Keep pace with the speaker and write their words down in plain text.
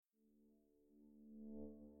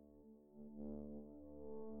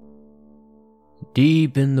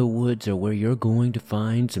Deep in the woods are where you're going to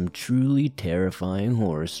find some truly terrifying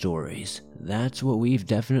horror stories. That's what we've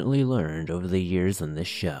definitely learned over the years on this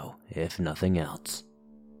show, if nothing else.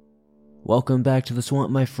 Welcome back to the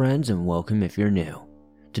swamp, my friends, and welcome if you're new.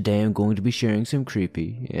 Today I'm going to be sharing some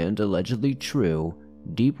creepy and allegedly true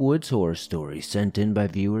deep woods horror stories sent in by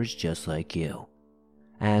viewers just like you.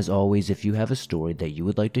 As always, if you have a story that you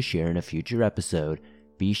would like to share in a future episode,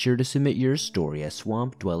 be sure to submit your story at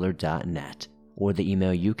swampdweller.net or the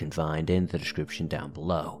email you can find in the description down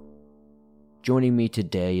below. Joining me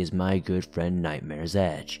today is my good friend Nightmare's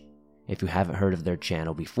Edge. If you haven't heard of their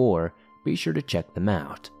channel before, be sure to check them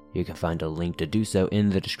out. You can find a link to do so in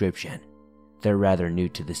the description. They're rather new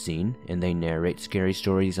to the scene, and they narrate scary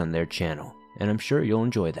stories on their channel, and I'm sure you'll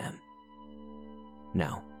enjoy them.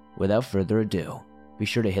 Now, without further ado, be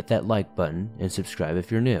sure to hit that like button and subscribe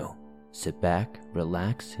if you're new. Sit back,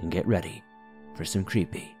 relax, and get ready for some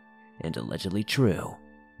creepy and allegedly true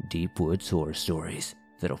deep woods horror stories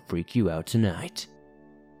that'll freak you out tonight.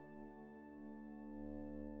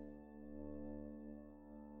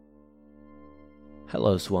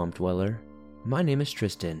 Hello, Swamp Dweller. My name is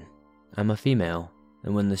Tristan. I'm a female,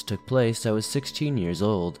 and when this took place, I was 16 years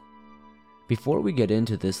old. Before we get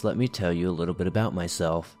into this, let me tell you a little bit about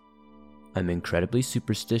myself. I'm incredibly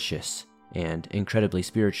superstitious and incredibly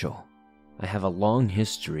spiritual. I have a long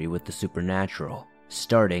history with the supernatural,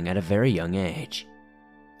 starting at a very young age.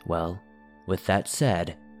 Well, with that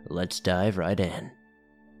said, let's dive right in.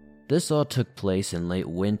 This all took place in late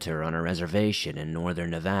winter on a reservation in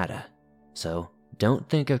northern Nevada, so don't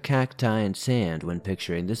think of cacti and sand when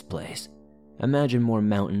picturing this place. Imagine more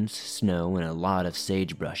mountains, snow, and a lot of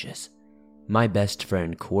sagebrushes. My best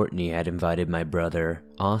friend Courtney had invited my brother,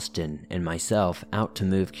 Austin, and myself out to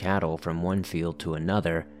move cattle from one field to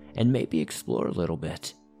another and maybe explore a little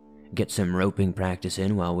bit. Get some roping practice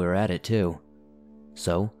in while we were at it too.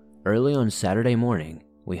 So, early on Saturday morning,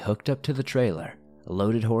 we hooked up to the trailer,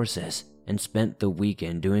 loaded horses, and spent the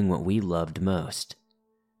weekend doing what we loved most.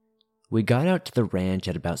 We got out to the ranch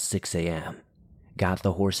at about 6 a.m., got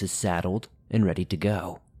the horses saddled and ready to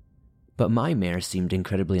go. But my mare seemed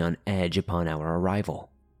incredibly on edge upon our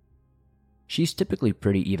arrival. She's typically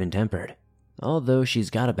pretty even-tempered, although she's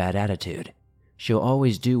got a bad attitude. She'll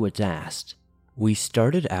always do what's asked. We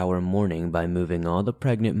started our morning by moving all the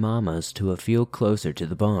pregnant mamas to a field closer to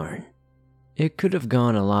the barn. It could have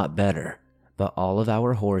gone a lot better, but all of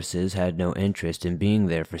our horses had no interest in being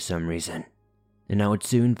there for some reason, and I would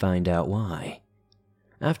soon find out why.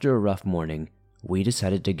 After a rough morning, we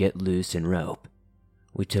decided to get loose and rope.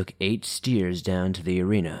 We took 8 steers down to the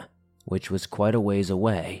arena, which was quite a ways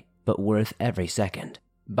away, but worth every second.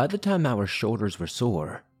 By the time our shoulders were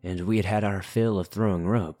sore, and we had had our fill of throwing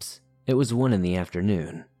ropes, it was 1 in the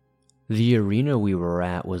afternoon. The arena we were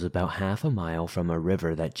at was about half a mile from a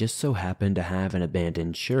river that just so happened to have an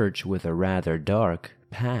abandoned church with a rather dark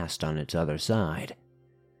past on its other side.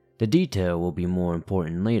 The detail will be more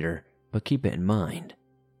important later, but keep it in mind.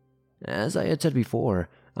 As I had said before,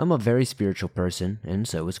 I'm a very spiritual person, and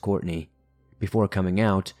so is Courtney. Before coming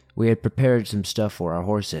out, we had prepared some stuff for our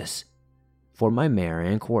horses. For my mare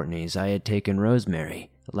and Courtney's, I had taken rosemary,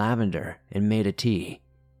 lavender, and made a tea.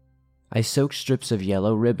 I soaked strips of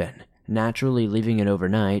yellow ribbon, naturally leaving it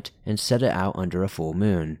overnight, and set it out under a full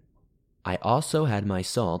moon. I also had my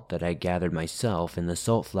salt that I gathered myself in the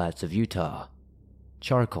salt flats of Utah,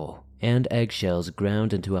 charcoal, and eggshells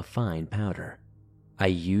ground into a fine powder. I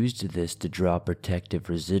used this to draw protective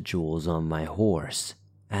residuals on my horse,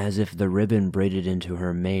 as if the ribbon braided into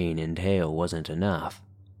her mane and tail wasn't enough.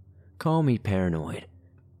 Call me paranoid,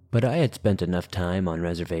 but I had spent enough time on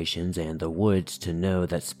reservations and the woods to know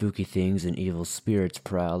that spooky things and evil spirits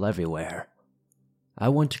prowl everywhere. I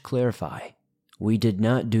want to clarify, we did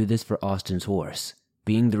not do this for Austin's horse.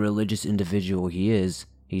 Being the religious individual he is,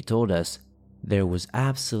 he told us, there was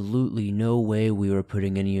absolutely no way we were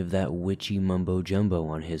putting any of that witchy mumbo-jumbo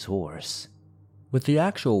on his horse. With the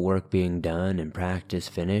actual work being done and practice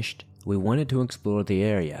finished, we wanted to explore the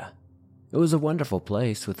area. It was a wonderful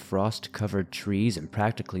place with frost-covered trees and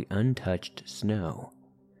practically untouched snow.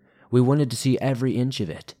 We wanted to see every inch of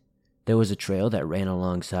it. There was a trail that ran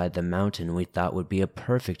alongside the mountain we thought would be a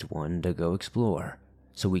perfect one to go explore,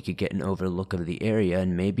 so we could get an overlook of the area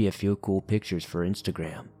and maybe a few cool pictures for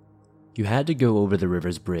Instagram. You had to go over the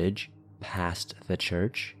river's bridge, past the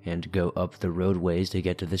church, and go up the roadways to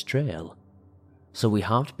get to this trail. So we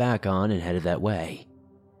hopped back on and headed that way.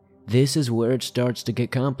 This is where it starts to get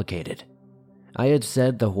complicated. I had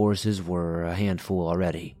said the horses were a handful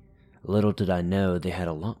already. Little did I know they had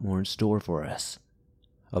a lot more in store for us.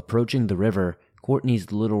 Approaching the river,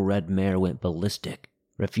 Courtney's little red mare went ballistic,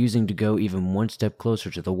 refusing to go even one step closer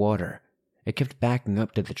to the water. It kept backing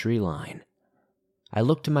up to the tree line. I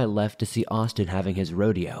looked to my left to see Austin having his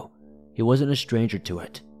rodeo. He wasn't a stranger to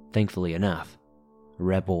it, thankfully enough.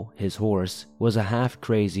 Rebel, his horse, was a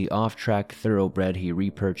half-crazy, off-track thoroughbred he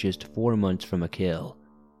repurchased 4 months from a kill.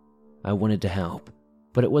 I wanted to help,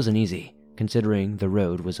 but it wasn't easy, considering the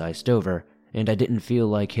road was iced over and I didn't feel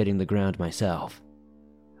like hitting the ground myself.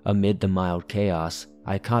 Amid the mild chaos,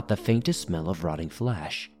 I caught the faintest smell of rotting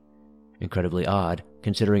flesh. Incredibly odd,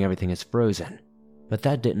 considering everything is frozen, but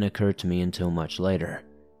that didn't occur to me until much later.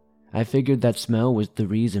 I figured that smell was the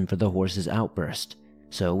reason for the horse's outburst,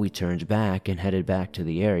 so we turned back and headed back to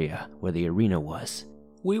the area where the arena was.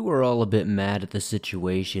 We were all a bit mad at the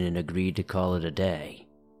situation and agreed to call it a day.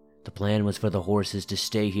 The plan was for the horses to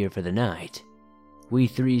stay here for the night. We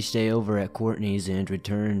 3 stay over at Courtney's and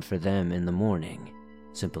return for them in the morning.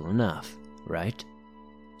 Simple enough, right?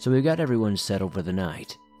 So we got everyone settled for the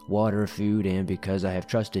night. Water, food, and because I have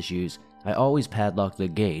trust issues, I always padlock the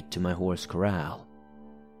gate to my horse corral.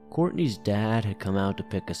 Courtney's dad had come out to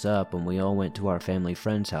pick us up and we all went to our family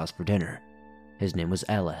friend's house for dinner. His name was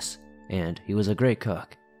Ellis, and he was a great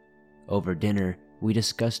cook. Over dinner, we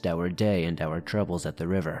discussed our day and our troubles at the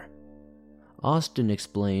river. Austin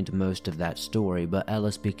explained most of that story, but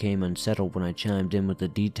Ellis became unsettled when I chimed in with the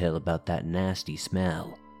detail about that nasty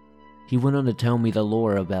smell. He went on to tell me the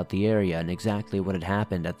lore about the area and exactly what had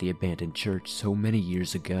happened at the abandoned church so many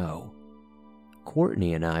years ago.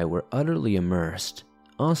 Courtney and I were utterly immersed.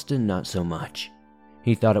 Austin not so much.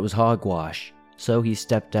 He thought it was hogwash, so he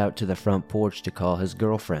stepped out to the front porch to call his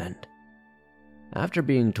girlfriend. After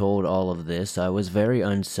being told all of this, I was very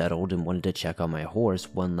unsettled and wanted to check on my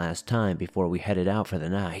horse one last time before we headed out for the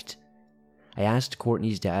night. I asked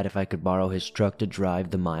Courtney's dad if I could borrow his truck to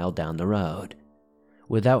drive the mile down the road.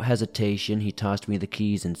 Without hesitation, he tossed me the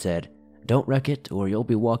keys and said, "Don't wreck it or you'll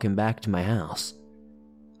be walking back to my house."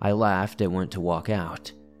 I laughed and went to walk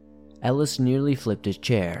out. Ellis nearly flipped his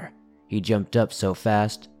chair. He jumped up so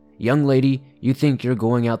fast. "Young lady, you think you're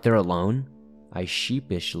going out there alone?" I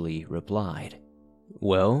sheepishly replied.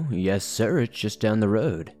 "Well, yes sir, it's just down the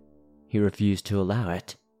road." He refused to allow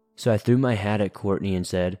it, so I threw my hat at Courtney and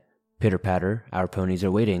said, "Pitter-patter, our ponies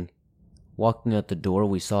are waiting." Walking out the door,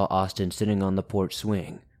 we saw Austin sitting on the porch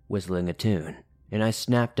swing, whistling a tune, and I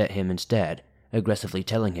snapped at him instead, aggressively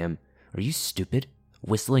telling him, "Are you stupid?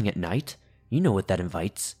 Whistling at night? You know what that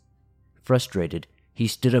invites." Frustrated, he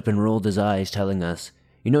stood up and rolled his eyes, telling us,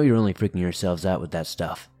 "You know you're only freaking yourselves out with that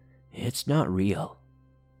stuff. It's not real."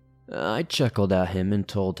 I chuckled at him and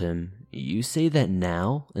told him, "You say that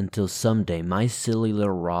now, until someday my silly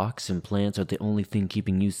little rocks and plants are the only thing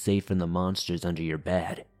keeping you safe from the monsters under your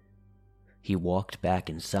bed." He walked back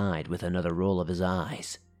inside with another roll of his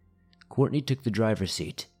eyes. Courtney took the driver's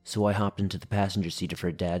seat, so I hopped into the passenger seat of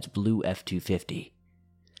her dad's blue F-250.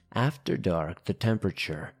 After dark, the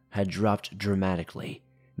temperature had dropped dramatically,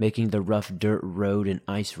 making the rough dirt road an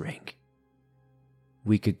ice rink.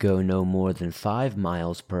 We could go no more than 5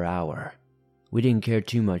 miles per hour. We didn't care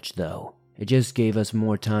too much though, it just gave us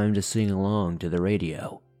more time to sing along to the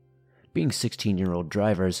radio. Being 16-year-old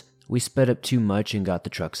drivers, we sped up too much and got the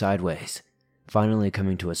truck sideways. Finally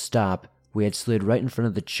coming to a stop, we had slid right in front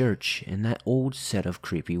of the church in that old set of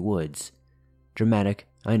creepy woods. Dramatic,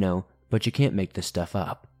 I know, but you can't make this stuff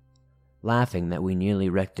up. Laughing that we nearly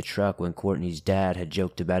wrecked the truck when Courtney's dad had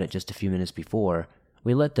joked about it just a few minutes before,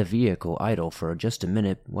 we let the vehicle idle for just a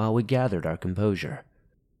minute while we gathered our composure.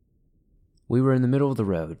 We were in the middle of the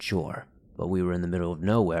road, sure, but we were in the middle of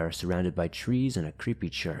nowhere, surrounded by trees and a creepy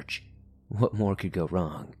church. What more could go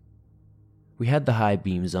wrong? We had the high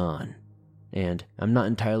beams on, and I'm not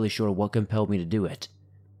entirely sure what compelled me to do it.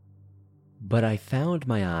 But I found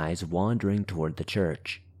my eyes wandering toward the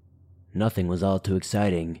church. Nothing was all too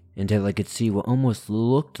exciting until I could see what almost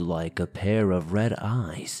looked like a pair of red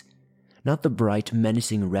eyes. Not the bright,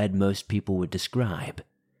 menacing red most people would describe.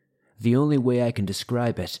 The only way I can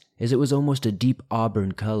describe it is it was almost a deep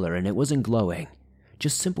auburn color and it wasn't glowing,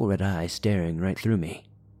 just simple red eyes staring right through me.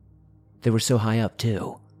 They were so high up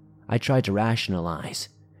too. I tried to rationalize.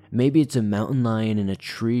 Maybe it's a mountain lion in a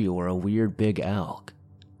tree or a weird big elk.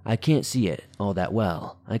 I can't see it all that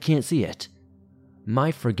well. I can't see it.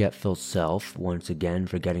 My forgetful self once again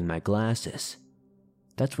forgetting my glasses.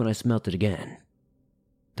 That's when I smelt it again.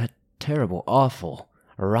 That terrible, awful,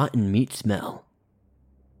 rotten meat smell.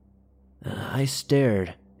 I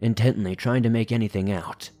stared intently, trying to make anything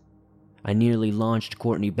out. I nearly launched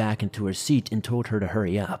Courtney back into her seat and told her to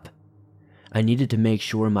hurry up. I needed to make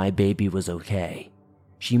sure my baby was okay.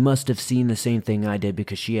 She must have seen the same thing I did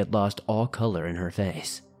because she had lost all color in her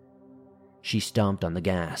face. She stomped on the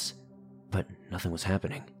gas. but nothing was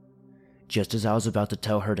happening. Just as I was about to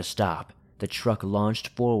tell her to stop, the truck launched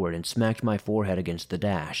forward and smacked my forehead against the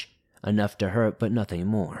dash, enough to hurt but nothing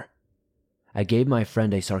more. I gave my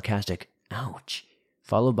friend a sarcastic, "ouch,"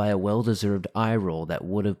 followed by a well-deserved eye roll that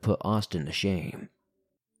would have put Austin to shame.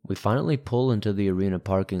 We finally pull into the arena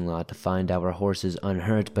parking lot to find our horses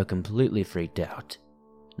unhurt but completely freaked out.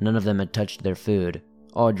 None of them had touched their food,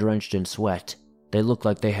 all drenched in sweat. They looked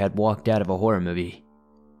like they had walked out of a horror movie.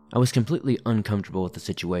 I was completely uncomfortable with the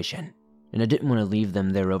situation, and I didn't want to leave them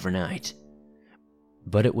there overnight.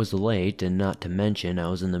 But it was late, and not to mention I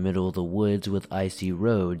was in the middle of the woods with icy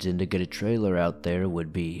roads, and to get a trailer out there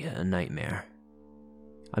would be a nightmare.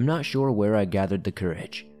 I'm not sure where I gathered the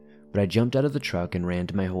courage, but I jumped out of the truck and ran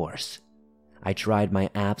to my horse. I tried my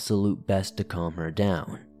absolute best to calm her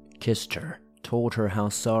down, kissed her, told her how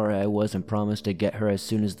sorry I was, and promised to get her as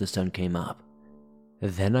soon as the sun came up.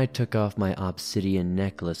 Then I took off my obsidian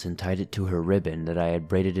necklace and tied it to her ribbon that I had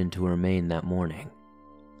braided into her mane that morning.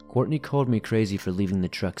 Courtney called me crazy for leaving the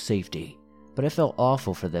truck safety, but I felt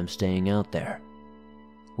awful for them staying out there.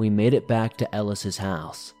 We made it back to Ellis's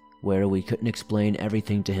house, where we couldn't explain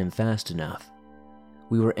everything to him fast enough.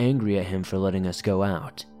 We were angry at him for letting us go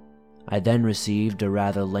out. I then received a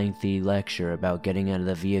rather lengthy lecture about getting out of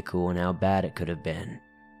the vehicle and how bad it could have been.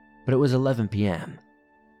 But it was 11 p.m.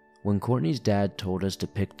 When Courtney's dad told us to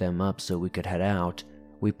pick them up so we could head out,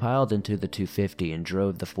 we piled into the 250 and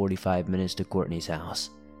drove the 45 minutes to Courtney's house.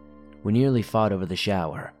 We nearly fought over the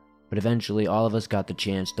shower, but eventually all of us got the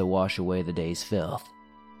chance to wash away the day's filth.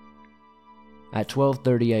 At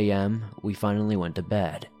 12:30 a.m., we finally went to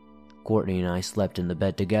bed. Courtney and I slept in the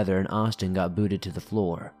bed together, and Austin got booted to the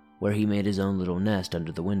floor, where he made his own little nest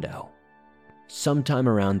under the window. Sometime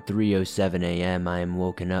around 3:07 a.m., I am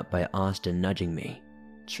woken up by Austin nudging me.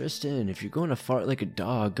 "Tristan, if you're going to fart like a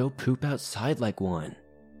dog, go poop outside like one."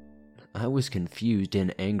 I was confused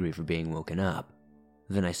and angry for being woken up.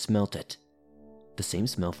 Then I smelt it. The same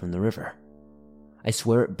smell from the river. I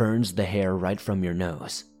swear it burns the hair right from your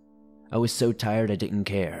nose. I was so tired I didn't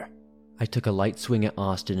care. I took a light swing at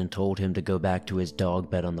Austin and told him to go back to his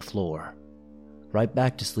dog bed on the floor. Right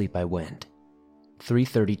back to sleep I went.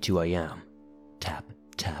 3:32 a.m. Tap,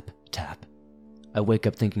 tap, tap. I wake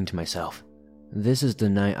up thinking to myself, this is the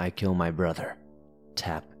night I kill my brother.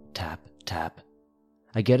 Tap, tap, tap.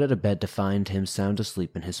 I get out of bed to find him sound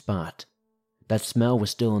asleep in his spot. That smell was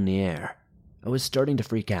still in the air. I was starting to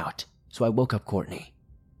freak out, so I woke up Courtney.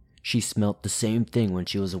 She smelt the same thing when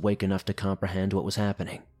she was awake enough to comprehend what was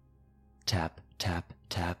happening. Tap, tap,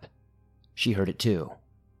 tap. She heard it too.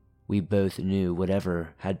 We both knew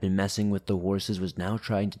whatever had been messing with the horses was now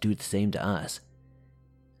trying to do the same to us.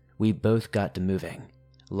 We both got to moving,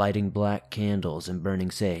 lighting black candles and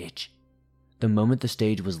burning sage. The moment the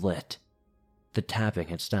stage was lit, the tapping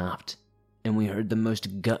had stopped, and we heard the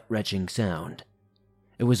most gut-wrenching sound.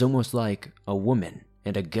 It was almost like a woman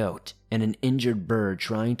and a goat and an injured bird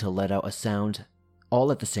trying to let out a sound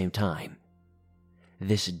all at the same time.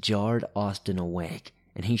 This jarred Austin awake,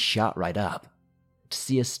 and he shot right up. To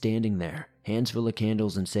see us standing there, hands full of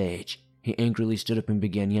candles and sage, he angrily stood up and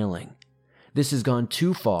began yelling, "This has gone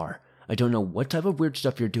too far. I don't know what type of weird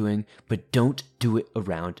stuff you're doing, but don't do it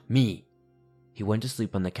around me." He went to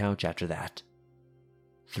sleep on the couch after that.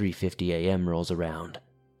 3:50 a.m. rolls around.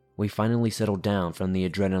 We finally settled down from the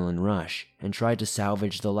adrenaline rush and tried to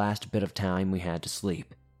salvage the last bit of time we had to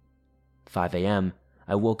sleep. 5 a.m.,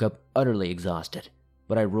 I woke up utterly exhausted,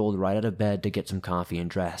 but I rolled right out of bed to get some coffee and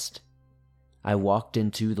dressed. I walked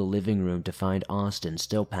into the living room to find Austin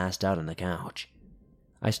still passed out on the couch.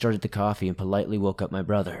 I started the coffee and politely woke up my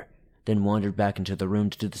brother, then wandered back into the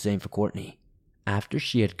room to do the same for Courtney. After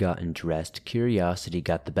she had gotten dressed, curiosity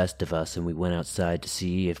got the best of us and we went outside to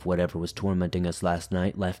see if whatever was tormenting us last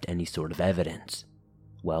night left any sort of evidence.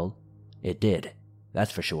 Well, it did,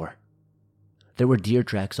 that's for sure. There were deer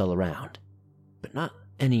tracks all around, but not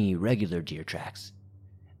any regular deer tracks.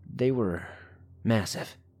 They were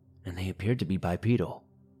massive, and they appeared to be bipedal.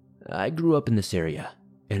 I grew up in this area,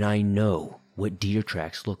 and I know what deer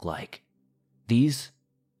tracks look like. These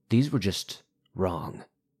were just wrong.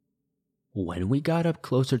 When we got up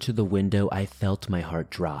closer to the window, I felt my heart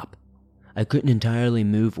drop. I couldn't entirely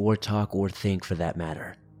move or talk or think for that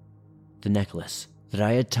matter. The necklace that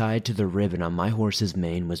I had tied to the ribbon on my horse's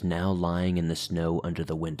mane was now lying in the snow under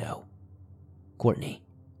the window. Courtney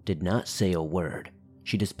did not say a word.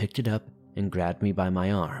 She just picked it up and grabbed me by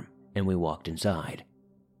my arm, and we walked inside.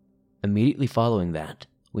 Immediately following that,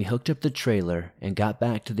 we hooked up the trailer and got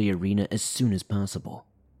back to the arena as soon as possible.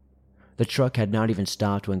 The truck had not even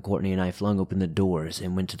stopped when Courtney and I flung open the doors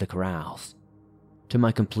and went to the corrals. To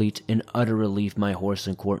my complete and utter relief, my horse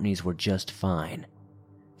and Courtney's were just fine.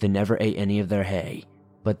 They never ate any of their hay,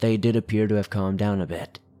 but they did appear to have calmed down a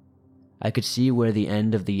bit. I could see where the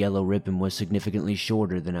end of the yellow ribbon was significantly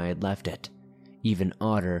shorter than I had left it. Even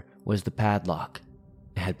odder was the padlock.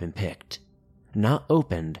 It had been picked. Not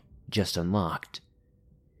opened, just unlocked.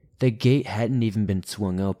 The gate hadn't even been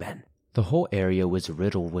swung open. The whole area was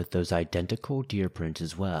riddled with those identical deer prints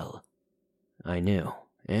as well. I knew,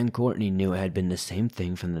 and Courtney knew it had been the same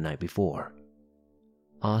thing from the night before.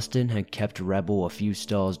 Austin had kept Rebel a few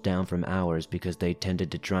stalls down from ours because they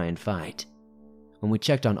tended to try and fight. When we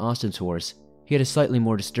checked on Austin's horse, he had a slightly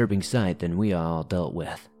more disturbing sight than we all dealt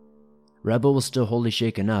with. Rebel was still wholly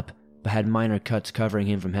shaken up, but had minor cuts covering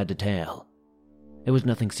him from head to tail. It was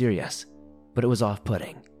nothing serious, but it was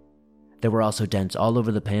off-putting. There were also dents all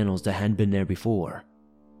over the panels that hadn't been there before.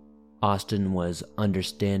 Austin was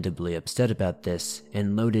understandably upset about this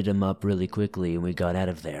and loaded him up really quickly and we got out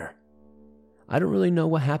of there. I don't really know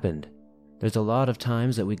what happened. There's a lot of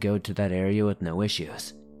times that we go to that area with no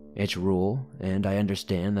issues. It's rural, and I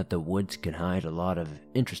understand that the woods can hide a lot of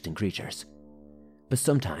interesting creatures. But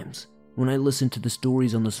sometimes, when I listen to the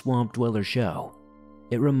stories on the Swamp Dweller show,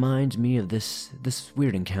 it reminds me of this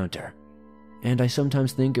weird encounter. And I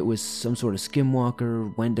sometimes think it was some sort of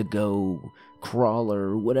skinwalker, wendigo,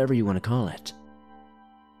 crawler, whatever you want to call it.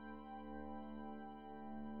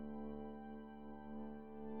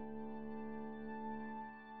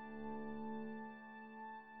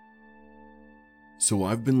 So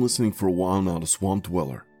I've been listening for a while now to Swamp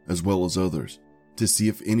Dweller, as well as others, to see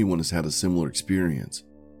if anyone has had a similar experience.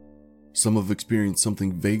 Some have experienced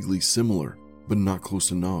something vaguely similar, but not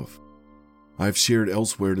close enough. I've shared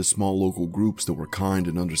elsewhere to small local groups that were kind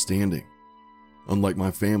and understanding, unlike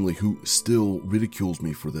my family who still ridicules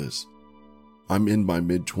me for this. I'm in my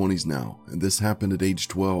mid-20s now, and this happened at age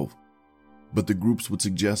 12, but the groups would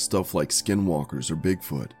suggest stuff like skinwalkers or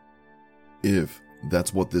Bigfoot. If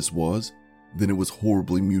that's what this was, then it was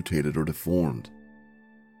horribly mutated or deformed.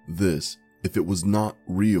 This, if it was not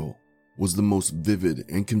real, was the most vivid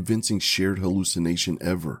and convincing shared hallucination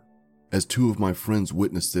ever, as two of my friends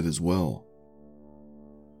witnessed it as well.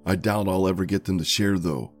 I doubt I'll ever get them to share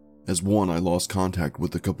though, as one I lost contact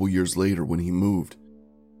with a couple years later when he moved,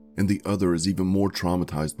 and the other is even more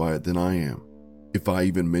traumatized by it than I am. If I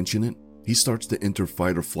even mention it, he starts to enter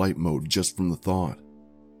fight or flight mode just from the thought.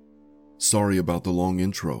 Sorry about the long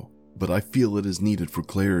intro, but I feel it is needed for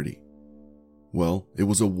clarity. Well, it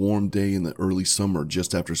was a warm day in the early summer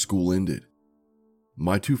just after school ended.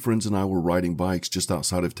 My two friends and I were riding bikes just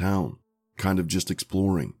outside of town, kind of just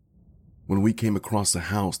exploring, when we came across a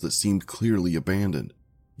house that seemed clearly abandoned,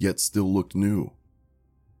 yet still looked new.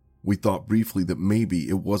 We thought briefly that maybe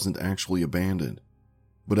it wasn't actually abandoned,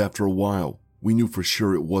 but after a while, we knew for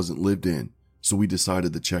sure it wasn't lived in, so we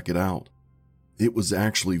decided to check it out. It was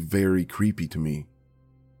actually very creepy to me.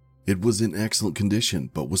 It was in excellent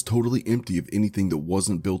condition, but was totally empty of anything that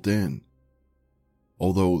wasn't built in.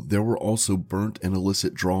 Although there were also burnt and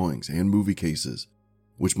illicit drawings and movie cases,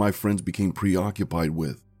 which my friends became preoccupied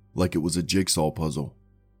with, like it was a jigsaw puzzle.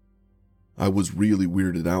 I was really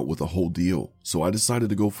weirded out with the whole deal, so I decided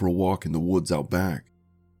to go for a walk in the woods out back.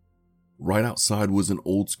 Right outside was an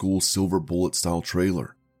old school silver bullet style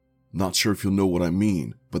trailer. Not sure if you'll know what I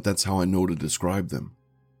mean, but that's how I know to describe them.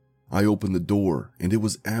 I opened the door, and it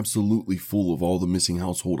was absolutely full of all the missing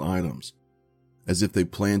household items, as if they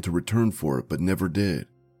planned to return for it but never did.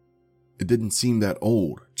 It didn't seem that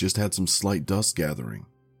old, just had some slight dust gathering.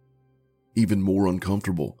 Even more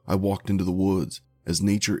uncomfortable, I walked into the woods, as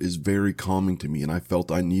nature is very calming to me and I felt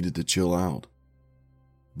I needed to chill out.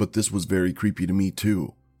 But this was very creepy to me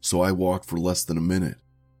too, so I walked for less than a minute.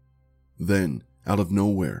 Then, out of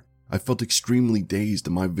nowhere, I felt extremely dazed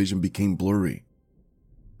and my vision became blurry.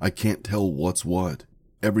 I can't tell what's what.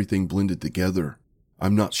 Everything blended together.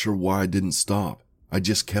 I'm not sure why I didn't stop. I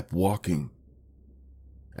just kept walking.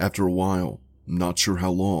 After a while, not sure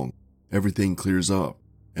how long, everything clears up,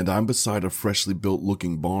 and I'm beside a freshly built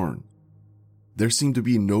looking barn. There seemed to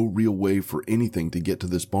be no real way for anything to get to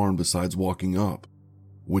this barn besides walking up,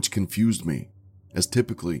 which confused me, as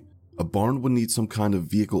typically, a barn would need some kind of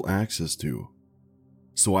vehicle access to.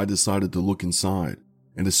 So I decided to look inside,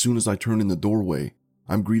 and as soon as I turn in the doorway,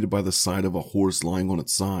 I'm greeted by the sight of a horse lying on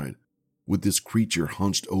its side, with this creature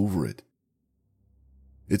hunched over it.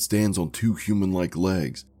 It stands on two human-like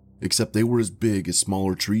legs, except they were as big as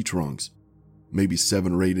smaller tree trunks, maybe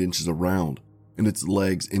 7 or 8 inches around, and its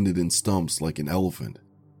legs ended in stumps like an elephant.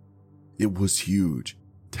 It was huge,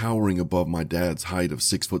 towering above my dad's height of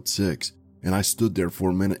 6'6", and I stood there for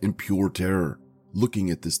a minute in pure terror, looking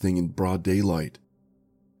at this thing in broad daylight.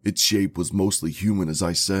 Its shape was mostly human, as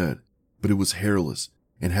I said, but it was hairless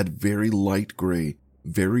and had very light gray,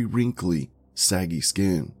 very wrinkly, saggy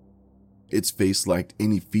skin. Its face lacked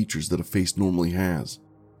any features that a face normally has,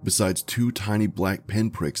 besides 2 tiny black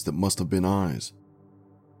pinpricks that must have been eyes.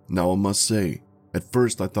 Now I must say, at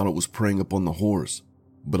first I thought it was preying upon the horse,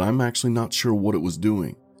 but I'm actually not sure what it was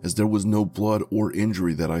doing, as there was no blood or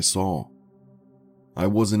injury that I saw. I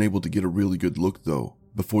wasn't able to get a really good look though,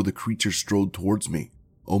 before the creature strode towards me,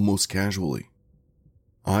 almost casually.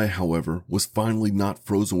 I, however, was finally not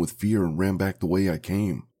frozen with fear and ran back the way I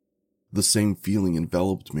came. The same feeling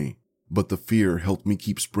enveloped me, but the fear helped me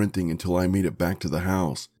keep sprinting until I made it back to the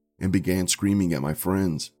house and began screaming at my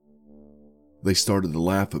friends. They started to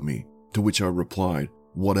laugh at me, to which I replied,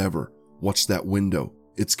 "Whatever, watch that window,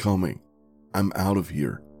 it's coming. I'm out of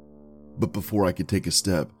here." But before I could take a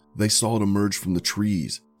step, they saw it emerge from the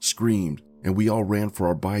trees, screamed, and we all ran for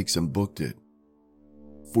our bikes and booked it.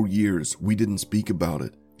 For years, we didn't speak about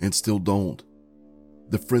it, and still don't.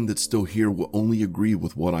 The friend that's still here will only agree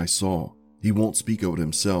with what I saw. He won't speak of it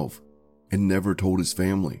himself, and never told his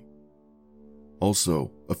family.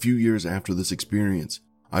 Also, a few years after this experience,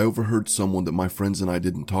 I overheard someone that my friends and I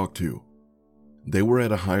didn't talk to. They were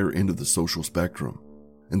at a higher end of the social spectrum,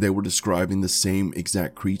 and they were describing the same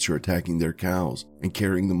exact creature attacking their cows and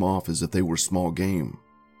carrying them off as if they were small game.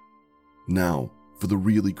 Now, for the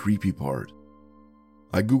really creepy part.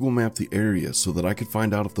 I Google mapped the area so that I could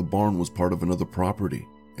find out if the barn was part of another property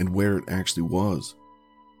and where it actually was.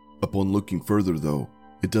 Upon looking further though,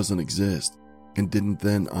 it doesn't exist, and didn't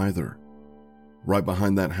then either. Right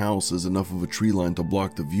behind that house is enough of a tree line to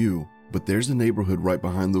block the view, but there's a neighborhood right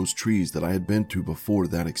behind those trees that I had been to before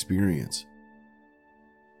that experience.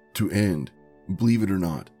 To end, believe it or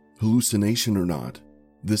not, hallucination or not,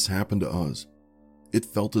 this happened to us. It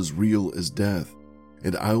felt as real as death,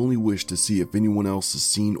 and I only wish to see if anyone else has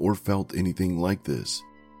seen or felt anything like this.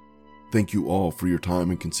 Thank you all for your time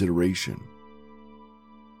and consideration.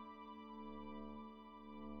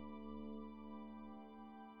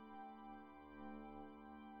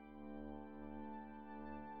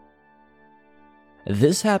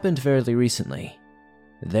 This happened fairly recently.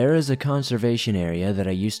 There is a conservation area that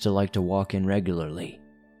I used to like to walk in regularly.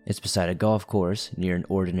 It's beside a golf course near an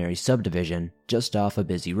ordinary subdivision just off a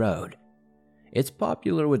busy road. It's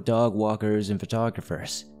popular with dog walkers and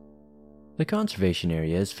photographers. The conservation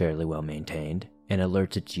area is fairly well maintained and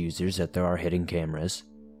alerts its users that there are hidden cameras.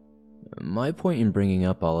 My point in bringing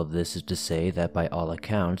up all of this is to say that by all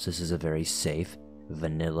accounts this is a very safe,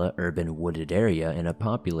 vanilla urban wooded area in a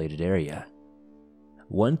populated area.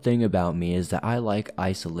 One thing about me is that I like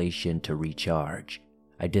isolation to recharge.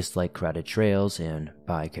 I dislike crowded trails and,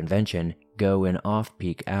 by convention, go in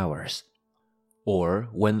off-peak hours. Or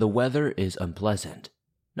when the weather is unpleasant.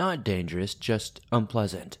 Not dangerous, just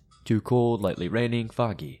unpleasant. Too cold, lightly raining,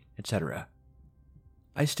 foggy, etc.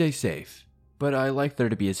 I stay safe, but I like there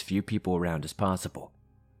to be as few people around as possible.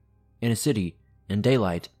 In a city, in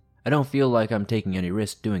daylight, I don't feel like I'm taking any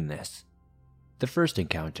risk doing this. The first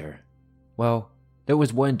encounter, well, there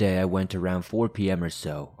was one day I went around 4 p.m. or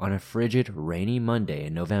so on a frigid, rainy Monday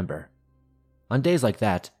in November. On days like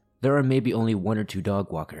that, there are maybe only 1 or 2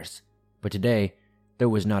 dog walkers, but today, there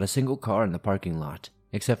was not a single car in the parking lot,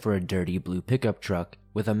 except for a dirty blue pickup truck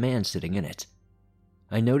with a man sitting in it.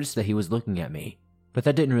 I noticed that he was looking at me, but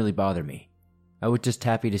that didn't really bother me. I was just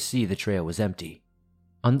happy to see the trail was empty.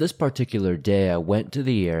 On this particular day, I went to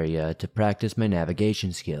the area to practice my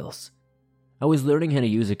navigation skills. I was learning how to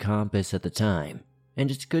use a compass at the time, and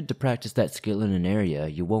it's good to practice that skill in an area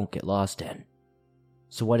you won't get lost in.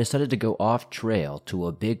 So I decided to go off trail to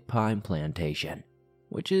a big pine plantation,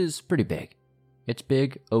 which is pretty big. It's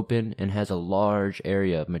big, open, and has a large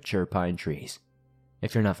area of mature pine trees.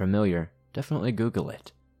 If you're not familiar, definitely Google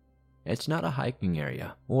it. It's not a hiking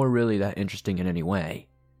area, or really that interesting in any way,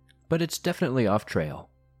 but it's definitely off trail.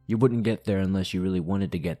 You wouldn't get there unless you really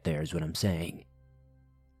wanted to get there is what I'm saying.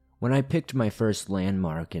 When I picked my first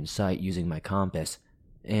landmark in sight using my compass,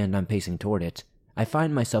 and I'm pacing toward it, I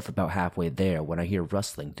find myself about halfway there when I hear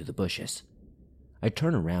rustling through the bushes. I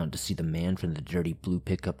turn around to see the man from the dirty blue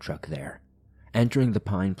pickup truck there, entering the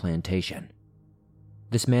pine plantation.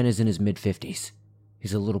 This man is in his mid-50s.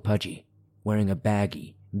 He's a little pudgy, wearing a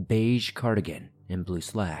baggy, beige cardigan and blue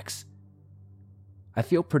slacks. I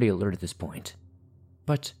feel pretty alert at this point,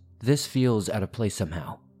 but this feels out of place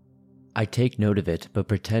somehow. I take note of it, but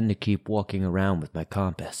pretend to keep walking around with my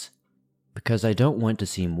compass, because I don't want to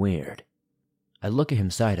seem weird. I look at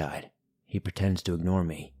him side-eyed. He pretends to ignore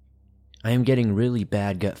me. I am getting really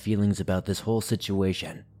bad gut feelings about this whole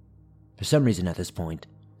situation. For some reason at this point,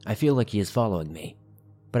 I feel like he is following me.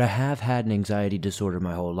 but I have had an anxiety disorder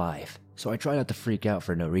my whole life, so I try not to freak out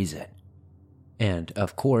for no reason. And,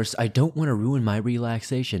 of course, I don't want to ruin my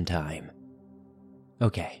relaxation time.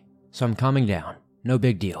 Okay, so I'm calming down, no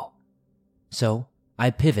big deal. So, I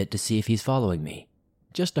pivot to see if he's following me,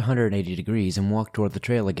 just 180 degrees, and walk toward the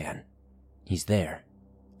trail again. He's there,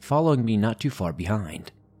 following me not too far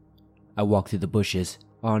behind. I walk through the bushes,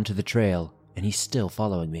 onto the trail, and he's still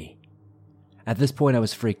following me. At this point I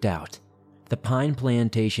was freaked out. The pine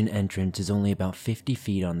plantation entrance is only about 50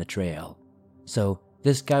 feet on the trail, so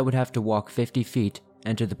this guy would have to walk 50 feet,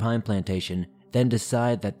 enter the pine plantation, then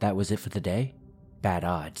decide that that was it for the day? Bad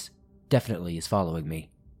odds. Definitely is following me.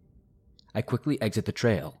 I quickly exit the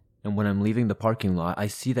trail, and when I'm leaving the parking lot, I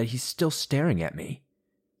see that he's still staring at me.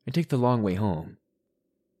 I take the long way home.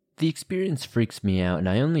 The experience freaks me out, and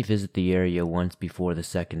I only visit the area once before the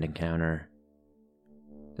second encounter.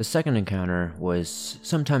 The second encounter was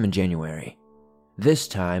sometime in January. This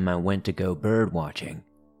time I went to go bird watching.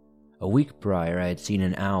 A week prior, I had seen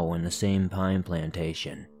an owl in the same pine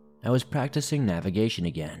plantation. I was practicing navigation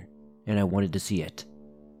again, and I wanted to see it.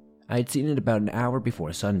 I had seen it about an hour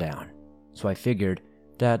before sundown, so I figured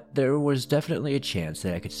that there was definitely a chance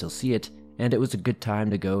that I could still see it, and it was a good time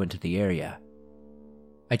to go into the area.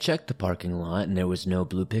 I checked the parking lot and there was no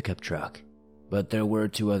blue pickup truck, but there were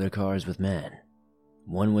 2 other cars with men.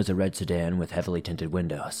 One was a red sedan with heavily tinted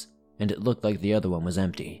windows, and it looked like the other one was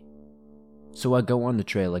empty. So I go on the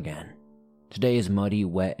trail again. Today is muddy,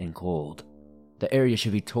 wet, and cold. The area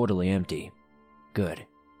should be totally empty. Good.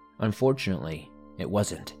 Unfortunately, it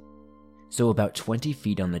wasn't. So about 20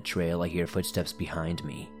 feet on the trail I hear footsteps behind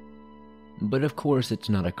me. But of course it's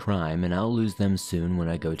not a crime, and I'll lose them soon when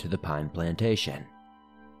I go to the pine plantation.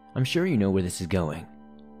 I'm sure you know where this is going.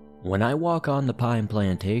 When I walk on the pine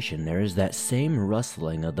plantation, there is that same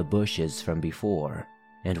rustling of the bushes from before,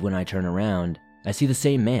 and when I turn around, I see the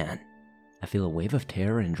same man. I feel a wave of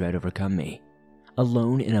terror and dread overcome me,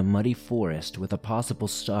 alone in a muddy forest with a possible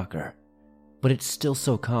stalker. But it's still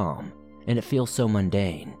so calm, and it feels so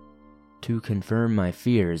mundane. To confirm my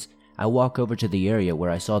fears, I walk over to the area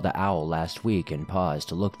where I saw the owl last week and pause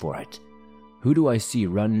to look for it. Who do I see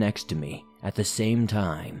run next to me at the same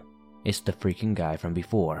time? It's the freaking guy from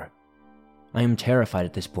before. I am terrified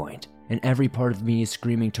at this point, and every part of me is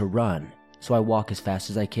screaming to run, so I walk as fast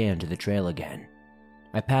as I can to the trail again.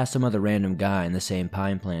 I pass some other random guy in the same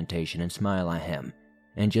pine plantation and smile at him,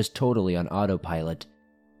 and just totally on autopilot,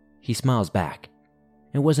 he smiles back.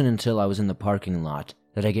 It wasn't until I was in the parking lot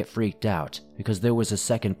that I get freaked out because there was a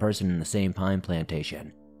second person in the same pine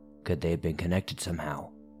plantation. Could they have been connected somehow?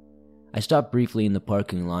 I stop briefly in the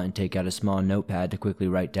parking lot and take out a small notepad to quickly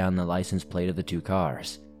write down the license plate of the 2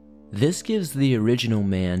 cars. This gives the original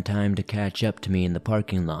man time to catch up to me in the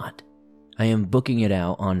parking lot. I am booking it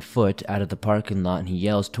out on foot out of the parking lot and he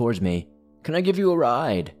yells towards me, "Can I give you a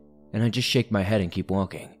ride?" And I just shake my head and keep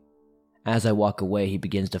walking. As I walk away, he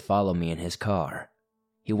begins to follow me in his car.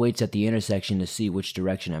 He waits at the intersection to see which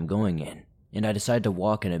direction I'm going in, and I decide to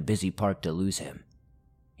walk in a busy park to lose him.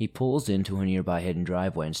 He pulls into a nearby hidden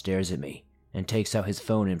driveway and stares at me, and takes out his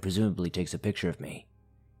phone and presumably takes a picture of me.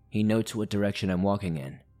 He notes what direction I'm walking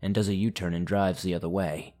in, and does a U-turn and drives the other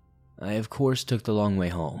way. I of course took the long way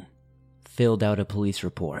home, filled out a police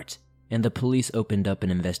report, and the police opened up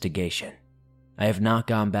an investigation. I have not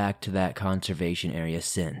gone back to that conservation area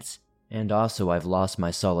since, and also I've lost my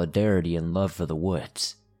solidarity and love for the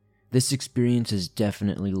woods. This experience has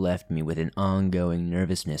definitely left me with an ongoing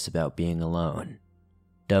nervousness about being alone.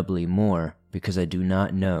 Doubly more because I do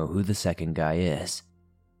not know who the second guy is.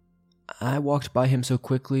 I walked by him so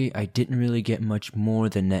quickly I didn't really get much more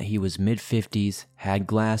than that he was mid-50s, had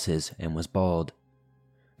glasses, and was bald.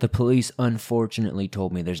 The police unfortunately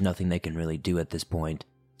told me there's nothing they can really do at this point,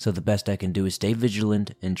 so the best I can do is stay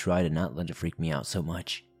vigilant and try to not let it freak me out so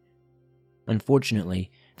much. Unfortunately,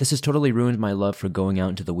 this has totally ruined my love for going out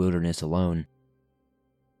into the wilderness alone.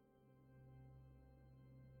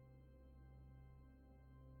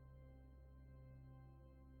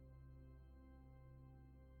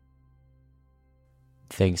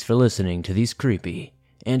 Thanks for listening to these creepy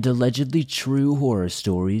and allegedly true horror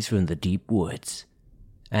stories from the deep woods.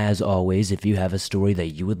 As always, if you have a story that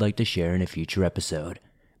you would like to share in a future episode,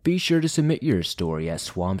 be sure to submit your story at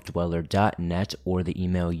swampdweller.net or the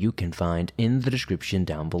email you can find in the description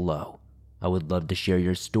down below. I would love to share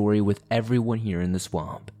your story with everyone here in the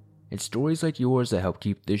swamp. It's stories like yours that help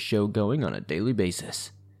keep this show going on a daily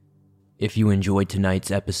basis. If you enjoyed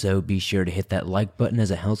tonight's episode, be sure to hit that like button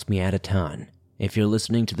as it helps me out a ton. If you're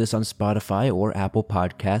listening to this on Spotify or Apple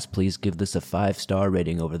Podcasts, please give this a 5-star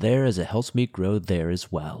rating over there as it helps me grow there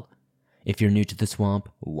as well. If you're new to the swamp,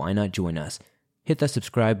 why not join us? Hit that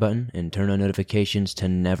subscribe button and turn on notifications to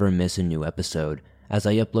never miss a new episode, as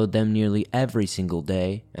I upload them nearly every single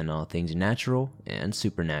day and all things natural and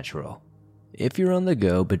supernatural. If you're on the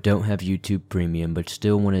go but don't have YouTube Premium but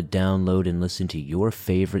still want to download and listen to your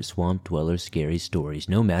favorite Swamp Dweller scary stories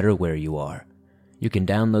no matter where you are, you can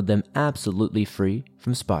download them absolutely free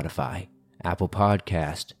from Spotify, Apple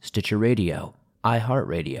Podcast, Stitcher Radio,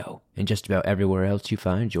 iHeartRadio, and just about everywhere else you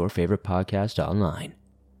find your favorite podcast online.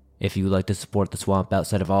 If you would like to support the Swamp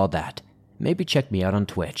outside of all that, maybe check me out on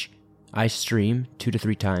Twitch. I stream 2 to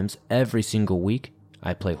 3 times every single week.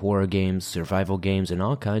 I play horror games, survival games, and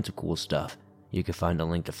all kinds of cool stuff. You can find a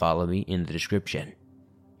link to follow me in the description.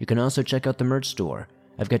 You can also check out the merch store.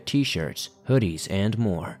 I've got t-shirts, hoodies, and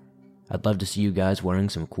more. I'd love to see you guys wearing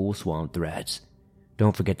some cool Swamp threads.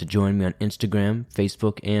 Don't forget to join me on Instagram,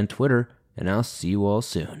 Facebook, and Twitter, and I'll see you all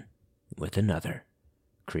soon with another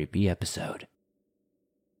creepy episode.